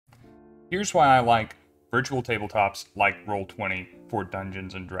Here's why I like virtual tabletops like Roll20 for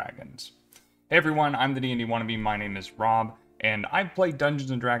Dungeons & Dragons. Hey everyone, I'm the D&D-Wannabe, my name is Rob, and I've played Dungeons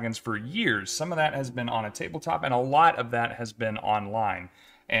 & Dragons for years. Some of that has been on a tabletop, and a lot of that has been online.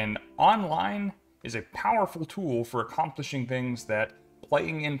 And online is a powerful tool for accomplishing things that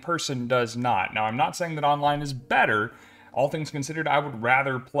playing in person does not. Now, I'm not saying that online is better. All things considered, I would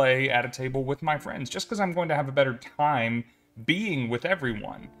rather play at a table with my friends, just because I'm going to have a better time being with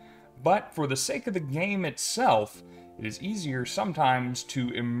everyone. But for the sake of the game itself, it is easier sometimes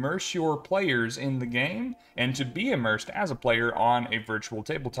to immerse your players in the game and to be immersed as a player on a virtual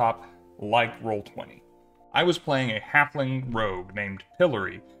tabletop like Roll20. I was playing a halfling rogue named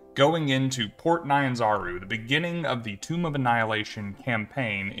Pillory, going into Port Nyanzaru, the beginning of the Tomb of Annihilation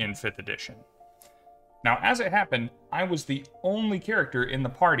campaign in 5th edition. Now, as it happened, I was the only character in the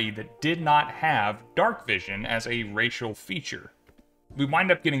party that did not have dark vision as a racial feature. We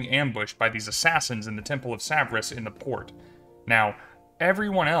wind up getting ambushed by these assassins in the Temple of Savras in the port. Now,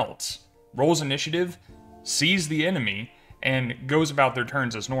 everyone else rolls initiative, sees the enemy, and goes about their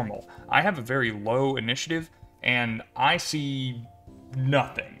turns as normal. I have a very low initiative, and I see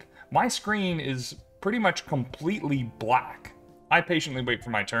nothing. My screen is pretty much completely black. I patiently wait for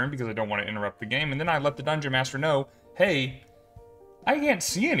my turn because I don't want to interrupt the game, and then I let the Dungeon Master know, hey, I can't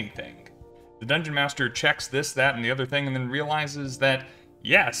see anything. The Dungeon Master checks this, that, and the other thing, and then realizes that,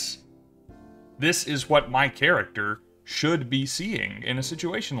 yes, this is what my character should be seeing in a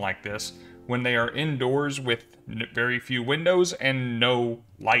situation like this, when they are indoors with very few windows and no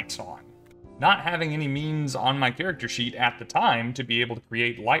lights on. Not having any means on my character sheet at the time to be able to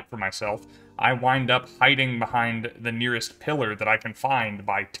create light for myself, I wind up hiding behind the nearest pillar that I can find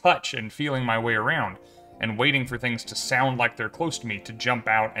by touch and feeling my way around, and waiting for things to sound like they're close to me to jump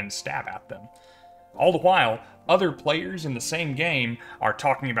out and stab at them. All the while, other players in the same game are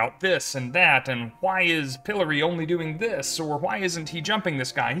talking about this and that, and why is Pillory only doing this, or why isn't he jumping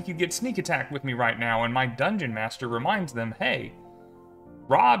this guy? He could get sneak attack with me right now, and my Dungeon Master reminds them, hey,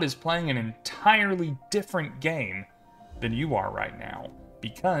 Rob is playing an entirely different game than you are right now,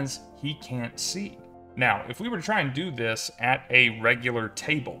 because he can't see. Now, if we were to try and do this at a regular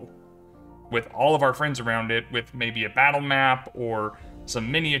table, with all of our friends around it, with maybe a battle map or some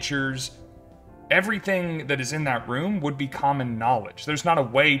miniatures, everything that is in that room would be common knowledge. There's not a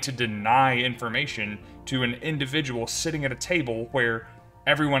way to deny information to an individual sitting at a table where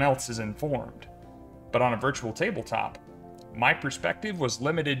everyone else is informed. But on a virtual tabletop, my perspective was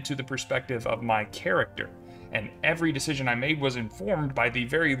limited to the perspective of my character, and every decision I made was informed by the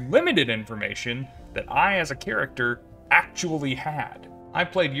very limited information that I as a character actually had. I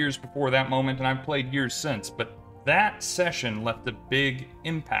played years before that moment, and I've played years since, but that session left a big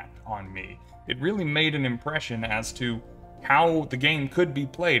impact on me. It really made an impression as to how the game could be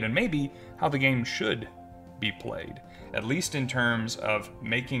played, and maybe how the game should be played, at least in terms of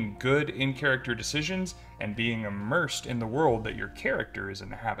making good in-character decisions and being immersed in the world that your character is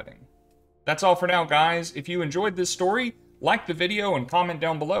inhabiting. That's all for now, guys. If you enjoyed this story, like the video and comment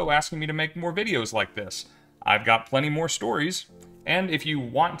down below asking me to make more videos like this. I've got plenty more stories. And if you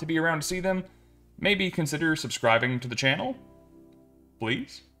want to be around to see them, maybe consider subscribing to the channel,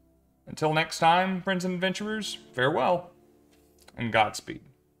 please. Until next time, friends and adventurers, farewell, and Godspeed.